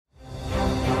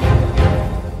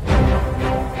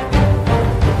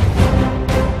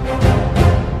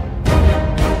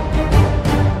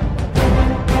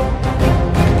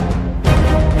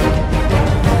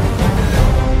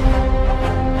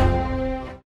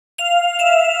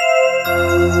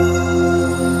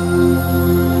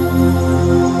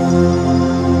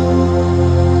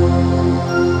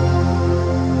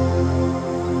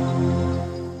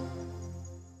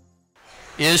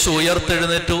യേശു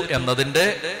ഉയർത്തെഴുന്നേറ്റു എന്നതിൻ്റെ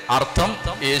അർത്ഥം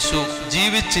യേശു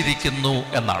ജീവിച്ചിരിക്കുന്നു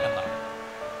എന്നാണ്.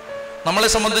 നമ്മളെ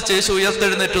സംബന്ധിച്ച് യേശു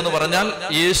ഉയർത്തെഴുന്നേറ്റു എന്ന് പറഞ്ഞാൽ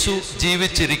യേശു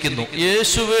ജീവിച്ചിരിക്കുന്നു.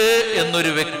 യേശുവേ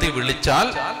എന്നൊരു വ്യക്തി വിളിച്ചാൽ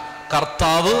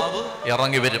കർത്താവ്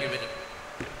ഇറങ്ങി വരും.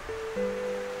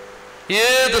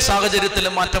 ഏത്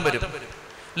സാഹചര്യത്തിലും മാറ്റം വരും.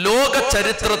 ലോക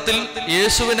ചരിത്രത്തിൽ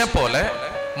യേശുവിനെ പോലെ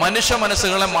മനുഷ്യ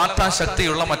മനസ്സുകളെ മാറ്റാൻ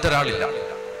ശക്തിയുള്ള മറ്റൊരാളില്ല.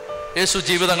 യേശു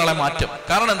ജീവിതങ്ങളെ മാറ്റും.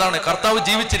 കാരണം എന്താണ്? കർത്താവ്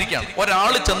ജീവിച്ചിരിക്കുകയാണ്.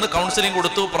 ഒരാൾ ചെന്ന് കൗൺസിലിംഗ്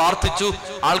കൊടുത്തു, പ്രാർത്ഥിച്ചു,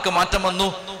 ആൾക്ക് മാറ്റം വന്നു.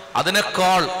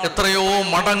 അതിനേക്കാൾ എത്രയോ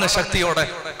മടങ്ങ് ശക്തിയോടെ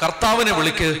കർത്താവിനെ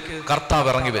വിളിക്ക്, കർത്താവ്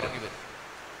ഇറങ്ങി വരും.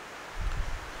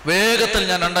 വേഗത്തിൽ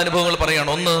ഞാൻ 2 അനുഭവങ്ങൾ പറയാണ്.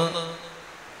 ഒന്ന്,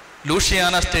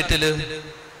 ലൂഷിയാന സ്റ്റേറ്റില്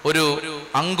ഒരു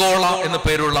അങ്കോള എന്ന്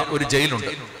പേരുള്ള ഒരു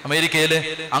ജയിലുണ്ട്. അമേരിക്കയിലെ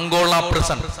അങ്കോള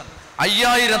പ്രിസൺ.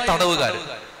 5000 തടവുകാർ.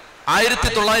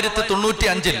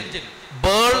 1995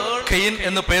 ബേൾ കെയിൻ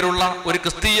എന്ന് പേരുള്ള ഒരു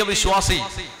ക്രിസ്തീയ വിശ്വാസി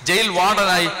ജയിൽ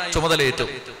വാർഡനായി ചുമതലയേറ്റു.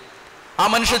 ആ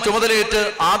മനുഷ്യൻ ചുമതലയേറ്റ്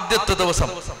ആദ്യത്തെ ദിവസം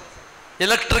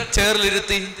ഇലക്ട്രിക്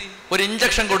ചെയറിലിരുത്തി ഒരു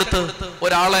ഇഞ്ചക്ഷൻ കൊടുത്ത്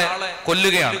ഒരാളെ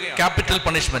കൊല്ലുകയാണ്. Capital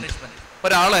punishment.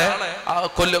 ഒരാളെ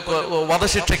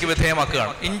വധശിക്ഷയ്ക്ക്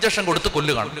വിധേയമാക്കുകയാണ്. ഇഞ്ചക്ഷൻ കൊടുത്ത്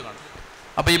കൊല്ലുകയാണ്.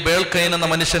 അപ്പൊ ഈ ബേൾ കെയിൻ എന്ന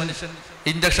മനുഷ്യൻ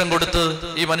ഇഞ്ചക്ഷൻ കൊടുത്ത്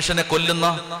ഈ മനുഷ്യനെ കൊല്ലുന്ന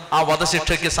ആ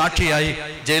വധശിക്ഷയ്ക്ക് സാക്ഷിയായി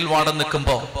ജയിൽ വാർഡൻ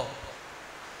നിൽക്കുമ്പോ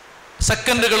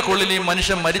സെക്കൻഡുകൾക്കുള്ളിൽ ഈ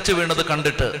മനുഷ്യൻ മരിച്ചു വീണത്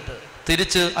കണ്ടിട്ട്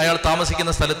തിരിച്ച് അയാൾ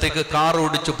താമസിക്കുന്ന സ്ഥലത്തേക്ക് കാർ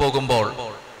ഓടിച്ചു പോകുമ്പോൾ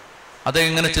അദ്ദേഹം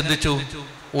ഇങ്ങനെ ചിന്തിച്ചു,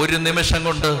 ഒരു നിമിഷം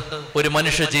കൊണ്ട് ഒരു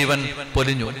മനുഷ്യ ജീവൻ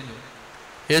പൊലിഞ്ഞു.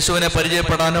 യേശുവിനെ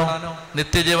പരിചയപ്പെടാനോ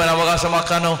നിത്യജീവൻ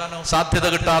അവകാശമാക്കാനോ സാധ്യത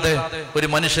കിട്ടാതെ ഒരു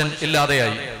മനുഷ്യൻ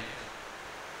ഇല്ലാതെയായി.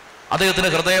 അദ്ദേഹത്തിന്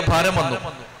ഹൃദയഭാരം വന്നു.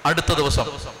 അടുത്ത ദിവസം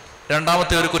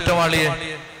രണ്ടാമത്തെ ഒരു കുറ്റവാളിയെ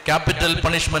ക്യാപിറ്റൽ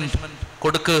പണിഷ്മെന്റ്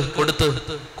കൊടുത്ത്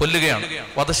കൊല്ലുകയാണ്,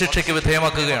 വധശിക്ഷയ്ക്ക്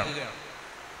വിധേയമാക്കുകയാണ്.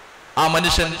 ആ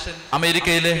മനുഷ്യൻ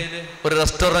അമേരിക്കയിലെ ഒരു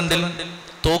റെസ്റ്റോറന്റിൽ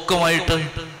തോക്കുമായിട്ട്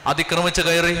അതിക്രമിച്ച്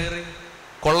കയറി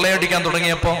കൊള്ളയടിക്കാൻ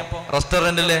തുടങ്ങിയപ്പോൾ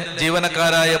റെസ്റ്റോറന്റിലെ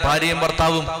ജീവനക്കാരായ ഭാര്യയും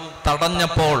ഭർത്താവും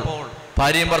തടഞ്ഞപ്പോൾ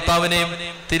ഭാര്യയും ഭർത്താവിനെയും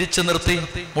തിരിച്ചു നിർത്തി,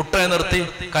 മുട്ടയെ നിർത്തി,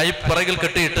 കൈ പിറകിൽ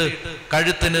കെട്ടിയിട്ട്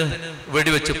കഴുത്തിന്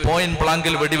വെടിവെച്ച്, പോയിന്റ്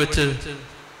ബ്ലാങ്കിൽ വെടിവെച്ച്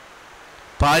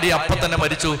ഭാര്യ അപ്പം തന്നെ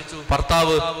മരിച്ചു.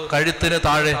 ഭർത്താവ് കഴുത്തിന്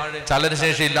താഴെ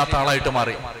ചലനശേഷിയില്ലാത്ത ആളായിട്ട്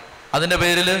മാറി. അതിന്റെ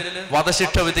പേരിൽ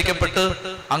വധശിക്ഷ വിധിക്കപ്പെട്ട്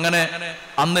അങ്ങനെ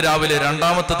അന്ന് രാവിലെ,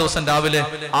 രണ്ടാമത്തെ ദിവസം രാവിലെ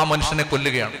ആ മനുഷ്യനെ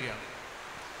കൊല്ലുകയാണ്.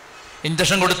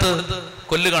 ഇഞ്ചക്ഷൻ കൊടുത്ത്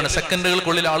കൊല്ലുകയാണ്.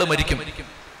 സെക്കൻഡുകൾക്കുള്ളിൽ ആള് മരിക്കും.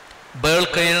 ബേൾ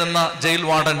കെയിൻ എന്ന ജയിൽ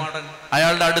വാർഡൻ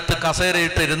അയാളുടെ അടുത്ത്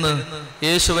കസേരയിട്ട് ഇരുന്ന്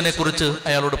യേശുവിനെ കുറിച്ച്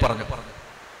അയാളോട് പറഞ്ഞു.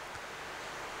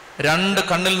 2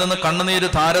 കണ്ണിൽ നിന്ന് കണ്ണുനീര്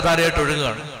ധാരധാരയായിട്ട്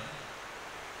ഒഴുകുകയാണ്.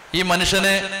 ഈ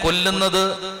മനുഷ്യനെ കൊല്ലുന്നത്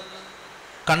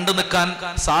കണ്ടു നിൽക്കാൻ,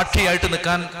 സാക്ഷിയായിട്ട്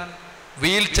നിൽക്കാൻ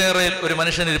വീൽ ചെയറിൽ ഒരു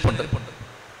മനുഷ്യൻ ഇരിപ്പുണ്ട്.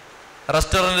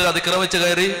 റെസ്റ്റോറന്റിൽ അതിക്രമിച്ച്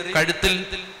കയറി കഴുത്തിൽ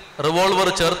റിവോൾവർ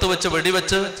ചേർത്ത് വെച്ച്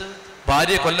വെടിവെച്ച്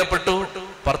ഭാര്യ കൊല്ലപ്പെട്ടു.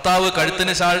 ഭർത്താവ്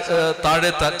കഴുത്തിന് താഴെ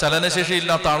ചലനശേഷി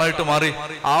ഇല്ലാത്ത ആളായിട്ട് മാറി.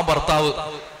 ആ ഭർത്താവ്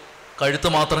കഴുത്ത്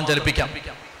മാത്രം ചലിപ്പിക്കാം.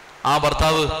 ആ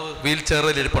ഭർത്താവ് വീൽ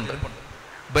ചെയറിൽ ഇരിപ്പുണ്ട്.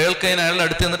 ബേൾ കെയിൻ അയാളുടെ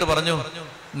അടുത്ത് നിന്നിട്ട് പറഞ്ഞു,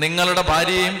 നിങ്ങളുടെ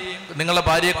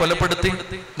ഭാര്യയെ കൊലപ്പെടുത്തി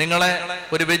നിങ്ങളെ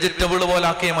ഒരു വെജിറ്റബിൾ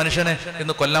പോലാക്കിയ മനുഷ്യനെ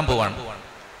ഇന്ന് കൊല്ലാൻ പോവാണ്.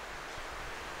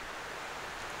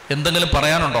 എന്തെങ്കിലും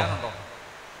പറയാനുണ്ടോ?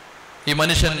 ഈ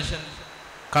മനുഷ്യൻ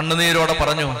കണ്ണുനീരോടെ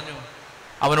പറഞ്ഞു,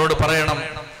 അവനോട് പറയണം,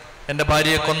 എൻ്റെ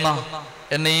ഭാര്യയെ കൊന്ന,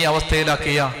 എന്നെ ഈ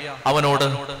അവസ്ഥയിലാക്കിയ അവനോട്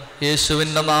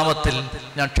യേശുവിൻ്റെ നാമത്തിൽ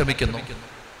ഞാൻ ക്ഷമിക്കുന്നു.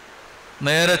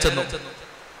 നേരെ ചെന്നു.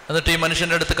 എന്നിട്ട് ഈ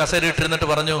മനുഷ്യന്റെ അടുത്ത് കസേരയിട്ടിരുന്നിട്ട്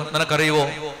പറഞ്ഞു, നിനക്കറിയുവോ,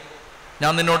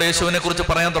 ഞാൻ നിന്നോട് യേശുവിനെ കുറിച്ച്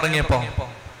പറയാൻ തുടങ്ങിയപ്പോ,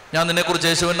 ഞാൻ നിന്നെക്കുറിച്ച്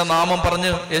യേശുവിന്റെ നാമം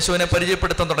പറഞ്ഞ് യേശുവിനെ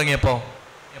പരിചയപ്പെടുത്താൻ തുടങ്ങിയപ്പോ,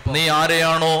 നീ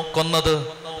ആരെയാണോ കൊന്നത്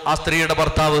ആ സ്ത്രീയുടെ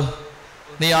ഭർത്താവ്,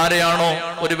 നീ ആരെയാണോ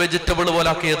ഒരു വെജിറ്റബിൾ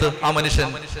പോലാക്കിയത് ആ മനുഷ്യൻ,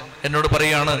 എന്നോട്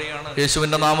പറയാണ്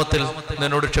യേശുവിന്റെ നാമത്തിൽ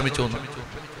നിന്നോട് ക്ഷമിച്ചു എന്ന്.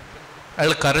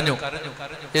 അയാൾ കരഞ്ഞു,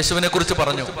 യേശുവിനെ കുറിച്ച്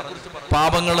പറഞ്ഞു,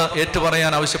 പാപങ്ങള്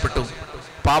ഏറ്റുപറയാൻ ആവശ്യപ്പെട്ടു,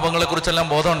 പാപങ്ങളെ കുറിച്ചെല്ലാം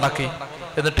ബോധം ഉണ്ടാക്കി.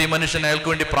 എന്നിട്ട് ഈ മനുഷ്യൻ അയാൾക്ക്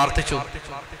വേണ്ടി പ്രാർത്ഥിച്ചു.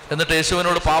 എന്നിട്ട്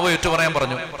യേശുവിനോട് പാപം ഏറ്റുപറയാൻ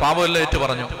പറഞ്ഞു. പാപമെല്ലാം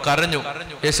ഏറ്റുപറഞ്ഞു, കരഞ്ഞു.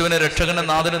 യേശുവിനെ രക്ഷകനും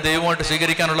നാഥനും ദൈവമായിട്ട്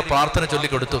സ്വീകരിക്കാനുള്ള പ്രാർത്ഥന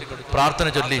ചൊല്ലിക്കൊടുത്തു. പ്രാർത്ഥന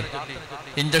ചൊല്ലി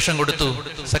ഇഞ്ചക്ഷൻ കൊടുത്തു.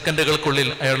 സെക്കൻഡുകൾക്കുള്ളിൽ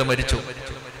അയാൾ മരിച്ചു.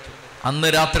 അന്ന്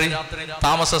രാത്രി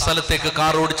താമസ സ്ഥലത്തേക്ക്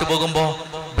കാർ ഓടിച്ചു പോകുമ്പോ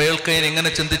ബേൾ കെയിൻ ഇങ്ങനെ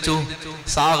ചിന്തിച്ചു,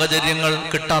 സാഹചര്യങ്ങൾ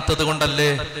കിട്ടാത്തത് കൊണ്ടല്ലേ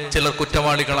ചിലർ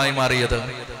കുറ്റവാളികളായി മാറിയത്.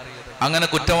 അങ്ങനെ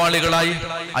കുറ്റവാളികളായി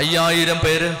 5000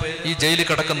 പേര് ഈ ജയിലിൽ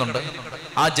കിടക്കുന്നുണ്ട്.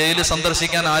 ആ ജയിൽ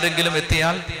സന്ദർശിക്കാൻ ആരെങ്കിലും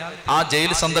എത്തിയാൽ ആ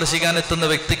ജയിൽ സന്ദർശിക്കാൻ എത്തുന്ന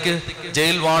വ്യക്തിക്ക്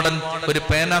ജയിൽ വാർഡൻ ഒരു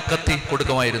പേനാക്കത്തി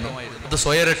കൊടുക്കുമായിരുന്നു. ഇത്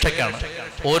സ്വയരക്ഷയ്ക്കാണ്.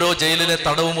 ഓരോ ജയിലിലെ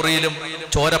തടവ് മുറിയിലും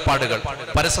ചോരപ്പാടുകൾ,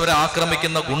 പരസ്പരം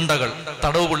ആക്രമിക്കുന്ന ഗുണ്ടകൾ,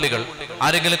 തടവ് പുള്ളികൾ,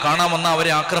 ആരെങ്കിലും കാണാൻ വന്ന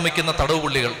അവരെ ആക്രമിക്കുന്ന തടവ്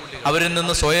പുള്ളികൾ, അവരിൽ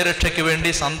നിന്ന് സ്വയരക്ഷയ്ക്ക് വേണ്ടി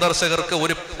സന്ദർശകർക്ക്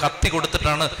ഒരു കത്തി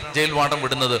കൊടുത്തിട്ടാണ് ജയിൽ വാർഡൻ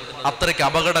വിടുന്നത്. അത്രയ്ക്ക്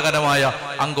അപകടകരമായ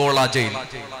അങ്കോള ജയിൽ.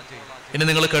 ഇനി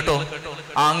നിങ്ങൾ കേട്ടോ,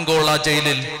 ആ അങ്കോള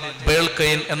ജയിലിൽ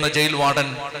ബേൾക്കൈൻ എന്ന ജയിൽ വാർഡൻ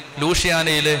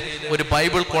ലൂഷ്യാനയിലെ ഒരു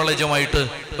ബൈബിൾ കോളേജുമായിട്ട്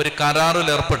ഒരു കരാറിൽ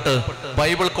ഏർപ്പെട്ട്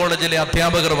ബൈബിൾ കോളേജിലെ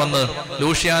അധ്യാപകർ വന്ന്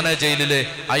ലൂഷ്യാന ജയിലിലെ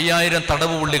 5000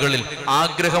 തടവ് പുള്ളികളിൽ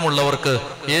ആഗ്രഹമുള്ളവർക്ക്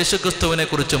യേശുക്രിസ്തുവിനെ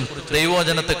കുറിച്ചും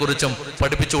ദൈവവചനത്തെക്കുറിച്ചും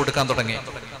പഠിപ്പിച്ചു കൊടുക്കാൻ തുടങ്ങി.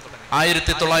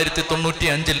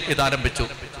 1995 ഇത് ആരംഭിച്ചു.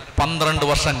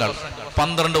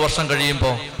 12 വർഷം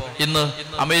കഴിയുമ്പോൾ ഇന്ന്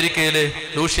അമേരിക്കയിലെ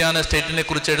ലൂഷ്യാന സ്റ്റേറ്റിനെ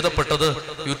കുറിച്ച് എഴുതപ്പെട്ടത്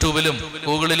യൂട്യൂബിലും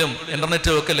ഗൂഗിളിലും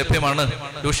ഇന്റർനെറ്റിലും ഒക്കെ ലഭ്യമാണ്.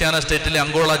 ലൂഷ്യാന സ്റ്റേറ്റിലെ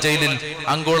അങ്കോള ജയിലിൽ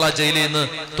നിന്ന്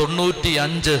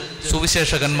 95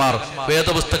 സുവിശേഷകന്മാർ,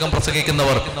 വേദപുസ്തകം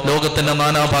പ്രസംഗിക്കുന്നവർ ലോകത്തിന്റെ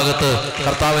നാനാഭാഗത്ത്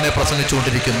കർത്താവിനെ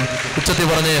പ്രസംഗിച്ചുകൊണ്ടിരിക്കുന്നു. ഉച്ചത്തിൽ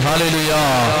പറഞ്ഞേ ഹല്ലേലൂയാ.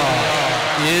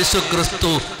 യേശു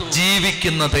ക്രിസ്തു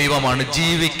ജീവിക്കുന്ന ദൈവമാണ്,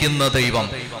 ജീവിക്കുന്ന ദൈവം.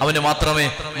 അവന് മാത്രമേ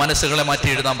മനസ്സുകളെ മാറ്റി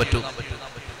എഴുതാൻ പറ്റൂ.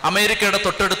 അമേരിക്കയുടെ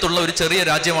തൊട്ടടുത്തുള്ള ഒരു ചെറിയ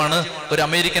രാജ്യമാണ്, ഒരു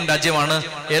അമേരിക്കൻ രാജ്യമാണ്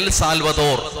എൽ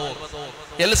സാൽവദോർ.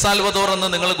 എൽ സാൽവദോർ എന്ന്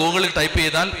നിങ്ങൾ ഗൂഗിളിൽ ടൈപ്പ്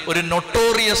ചെയ്താൽ ഒരു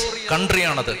നൊട്ടോറിയസ്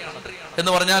കൺട്രിയാണത്.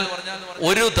 എന്ന് പറഞ്ഞാൽ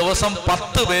ഒരു ദിവസം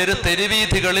 10 പേര്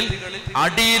തെരുവീഥികളിൽ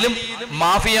അടിയിലും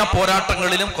മാഫിയ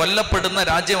പോരാട്ടങ്ങളിലും കൊല്ലപ്പെടുന്ന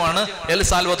രാജ്യമാണ് El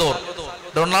Salvador.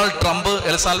 Donald Trump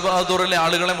L സാൽവദോറിലെ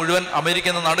ആളുകളെ മുഴുവൻ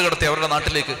അമേരിക്കയിൽ നിന്ന് നാട് കടത്തി അവരുടെ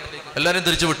നാട്ടിലേക്ക് എല്ലാവരും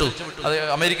തിരിച്ചു വിട്ടു. അത്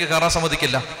അമേരിക്ക കയറാൻ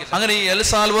സമ്മതിക്കില്ല. അങ്ങനെ ഈ എൽ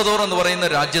സാൽവദോർ എന്ന് പറയുന്ന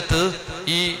രാജ്യത്ത്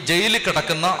ഈ ജയിലിൽ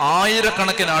കിടക്കുന്ന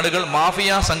 1000 ആളുകൾ,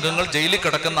 മാഫിയ സംഘങ്ങൾ ജയിലിൽ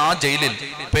കിടക്കുന്ന ആ ജയിലിൽ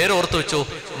പേരോർത്തു വെച്ചു,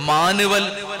 മാനുവൽ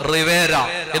റിവേര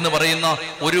എന്ന് പറയുന്ന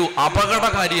ഒരു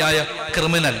അപകടകാരിയായ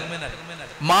ക്രിമിനൽ.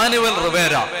 മാനുവൽ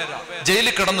റിവേര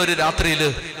ജയിലിൽ കിടന്നൊരു രാത്രിയിൽ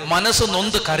മനസ്സ്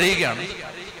നൊന്ത് കരയുകയാണ്.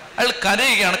 അയാൾ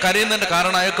കരയുന്നതിന്റെ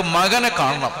കാരണം അയാൾക്ക് മകനെ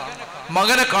കാണണം.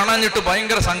 മകനെ കാണാഞ്ഞിട്ട്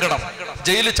ഭയങ്കര സങ്കടം.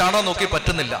 ജയിലിൽ ചാടാൻ നോക്കി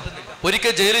പറ്റുന്നില്ല.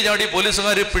 ഒരിക്കൽ ജയിലിൽ ചാടി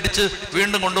പോലീസുകാർ പിടിച്ച്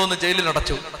വീണ്ടും കൊണ്ടുവന്ന് ജയിലിൽ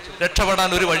അടച്ചു. രക്ഷപ്പെടാൻ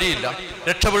ഒരു വഴിയില്ല,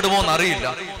 രക്ഷപ്പെടുമോ എന്നറിയില്ല.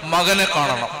 മകനെ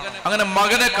കാണണം. അങ്ങനെ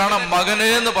മകനെ കാണാം, മകനെ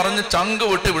എന്ന് പറഞ്ഞ് ചങ്ക്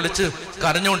വിട്ട് വിളിച്ച്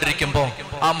കരഞ്ഞുകൊണ്ടിരിക്കുമ്പോ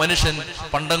ആ മനുഷ്യൻ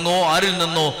പണ്ടെങ്ങോ ആരിൽ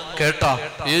നിന്നോ കേട്ട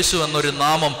യേശു എന്നൊരു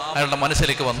നാമം അയാളുടെ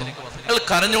മനസ്സിലേക്ക് വന്നു. അയാൾ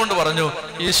കരഞ്ഞുകൊണ്ട് പറഞ്ഞു,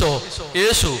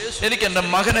 യേശു എനിക്ക് എൻ്റെ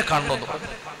മകനെ കാണണമെന്ന് പറഞ്ഞു.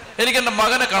 എനിക്ക് എൻ്റെ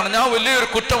മകനെ കാണണം, ഞാൻ വലിയൊരു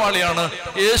കുറ്റവാളിയാണ്,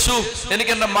 യേശു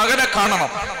എനിക്ക് എൻ്റെ മകനെ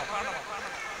കാണണം.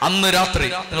 അന്ന് രാത്രി,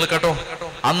 നിങ്ങൾ കേട്ടോ,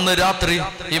 അന്ന് രാത്രി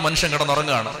ഈ മനുഷ്യൻ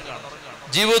കിടന്നുറങ്ങുകയാണ്.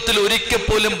 ജീവിതത്തിൽ ഒരിക്കൽ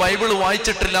പോലും ബൈബിൾ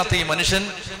വായിച്ചിട്ടില്ലാത്ത ഈ മനുഷ്യൻ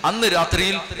അന്ന്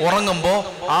രാത്രിയിൽ ഉറങ്ങുമ്പോ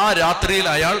ആ രാത്രിയിൽ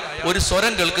അയാൾ ഒരു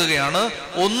സ്വരം കേൾക്കുകയാണ്,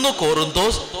 1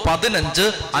 കൊറിന്തോസ്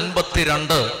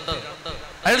 15:52.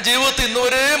 അയാൾ ജീവിതത്തിൽ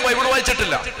ഇന്നുവരെ ബൈബിൾ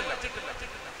വായിച്ചിട്ടില്ല.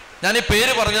 ഞാൻ ഈ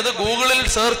പേര് പറഞ്ഞത് ഗൂഗിളിൽ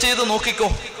സെർച്ച് ചെയ്ത് നോക്കിക്കോ.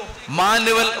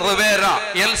 Manual Rivera,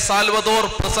 El Salvador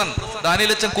prison.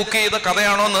 ദാനിയേലച്ചൻ cook ചെയ്ത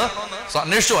കഥയാണോ എന്ന്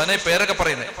അന്വേഷിച്ചു. അതിനെ പേരൊക്കെ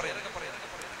പറയുന്നത്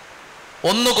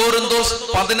 1 കൊറിന്തോസ്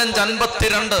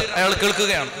 15:52 അയാൾ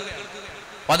കേൾക്കുകയാണ്.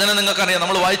 വചനം നിങ്ങൾക്കറിയാം,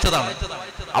 നമ്മൾ വായിച്ചതാണ്.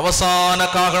 അവസാന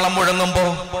കാഹളം മുഴങ്ങുമ്പോ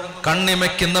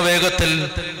കണ്ണിമയ്ക്കുന്ന വേഗത്തിൽ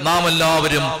നാം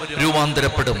എല്ലാവരും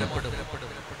രൂപാന്തരപ്പെടും.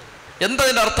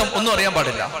 എന്തതിന്റെ അർത്ഥം ഒന്നും അറിയാൻ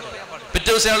പാടില്ല. പിറ്റേ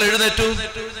ദിവസം അയാൾ എഴുന്നേറ്റു,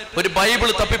 ഒരു ബൈബിൾ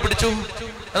തപ്പിപ്പിടിച്ചു.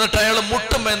 എന്നിട്ട് അയാൾ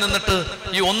മുട്ടുമേ നിന്നിട്ട്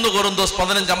ഈ 1 കൊറിന്തോസ്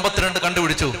 15:52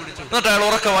 കണ്ടുപിടിച്ചു. എന്നിട്ട് അയാൾ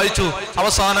ഉറക്കെ വായിച്ചു,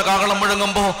 അവസാന കാഹളം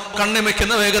മുഴങ്ങുമ്പോ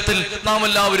കണ്ണിമയ്ക്കുന്ന വേഗത്തിൽ നാം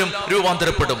എല്ലാവരും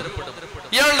രൂപാന്തരപ്പെടും.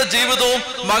 ഇയാളുടെ ജീവിതവും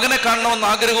മകനെ കാണണമെന്ന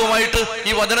ആഗ്രഹവുമായിട്ട്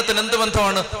ഈ വചനത്തിന് എന്ത്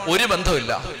ബന്ധമാണ്? ഒരു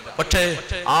ബന്ധമില്ല. പക്ഷേ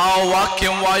ആ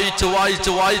വാക്യം വായിച്ച്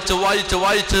വായിച്ച് വായിച്ച് വായിച്ച്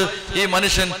വായിച്ച് ഈ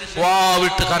മനുഷ്യൻ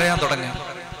വാവിട്ട് കരയാൻ തുടങ്ങി.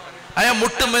 അയാൾ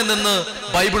മുട്ടുമേ നിന്ന്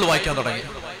ബൈബിൾ വായിക്കാൻ തുടങ്ങി.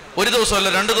 ഒരു ദിവസമല്ല,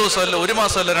 2 ദിവസമല്ല, 1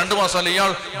 മാസമല്ല, 2 മാസമല്ല,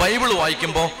 ഇയാൾ ബൈബിൾ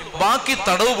വായിക്കുമ്പോൾ ബാക്കി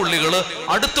തടവ് പുള്ളികൾ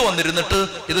അടുത്ത് വന്നിരുന്നിട്ട്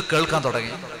ഇത് കേൾക്കാൻ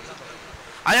തുടങ്ങി.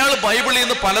 അയാൾ ബൈബിളിൽ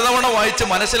നിന്ന് പലതവണ വായിച്ച്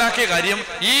മനസ്സിലാക്കിയ കാര്യം,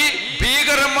 ഈ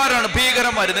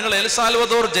ഭീകരന്മാര്. നിങ്ങൾ എൽ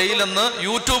സാൽവദോർ ജയിലെന്ന്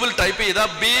യൂട്യൂബിൽ ടൈപ്പ് ചെയ്താൽ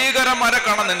ഭീകരന്മാരെ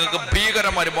കാണാം നിങ്ങൾക്ക്.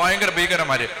 ഭയങ്കര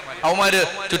ഭീകരന്മാര്. അവന്മാര്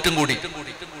ചുറ്റും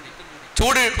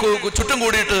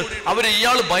കൂടിയിട്ട്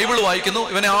ഇയാൾ ബൈബിൾ വായിക്കുന്നു.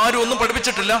 ഇവനെ ആരും ഒന്നും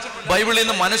പഠിപ്പിച്ചിട്ടില്ല. ബൈബിളിൽ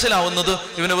നിന്ന് മനസ്സിലാവുന്നത്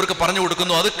ഇവർക്ക് പറഞ്ഞു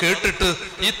കൊടുക്കുന്നു. അത് കേട്ടിട്ട്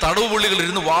ഈ തടവ് പുള്ളികൾ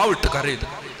ഇരുന്ന് വാവിട്ട് കരയുന്നു.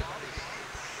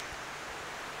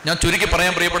 ഞാൻ ചുരുക്കി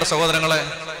പറയാൻ പ്രിയപ്പെട്ട സഹോദരങ്ങളെ,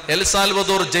 എൽ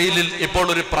സാൽവദോർ ജയിലിൽ ഇപ്പോൾ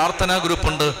ഒരു പ്രാർത്ഥനാ ഗ്രൂപ്പ്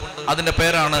ഉണ്ട്. അതിന്റെ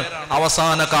പേരാണ്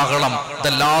അവസാന കാഹളം, ദ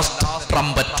ലാസ്റ്റ്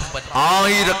ട്രംപറ്റ്.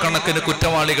 1000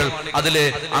 കുറ്റവാളികൾ അതിലെ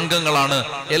അംഗങ്ങളാണ്.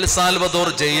 എൽ സാൽവദോർ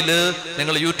ജയില്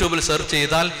നിങ്ങൾ യൂട്യൂബിൽ സെർച്ച്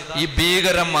ചെയ്താൽ ഈ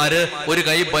ഭീകരന്മാര് ഒരു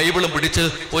കൈ ബൈബിളും പിടിച്ച്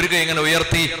ഒരു കൈ ഇങ്ങനെ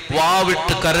ഉയർത്തി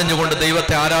വാവിട്ട് കരഞ്ഞുകൊണ്ട്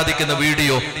ദൈവത്തെ ആരാധിക്കുന്ന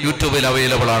വീഡിയോ യൂട്യൂബിൽ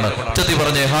അവൈലബിൾ ആണ്. ചൊല്ലി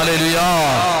പറഞ്ഞേ ഹല്ലേലൂയാ.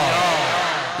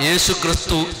 യേശു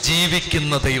ക്രിസ്തു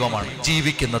ജീവിക്കുന്ന ദൈവമാണ്,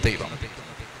 ജീവിക്കുന്ന ദൈവം.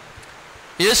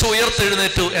 യേശു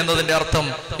ഉയർത്തെഴുന്നേറ്റു എന്നതിന്റെ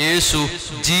അർത്ഥം യേശു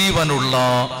ജീവനുള്ള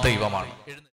ദൈവമാണ്.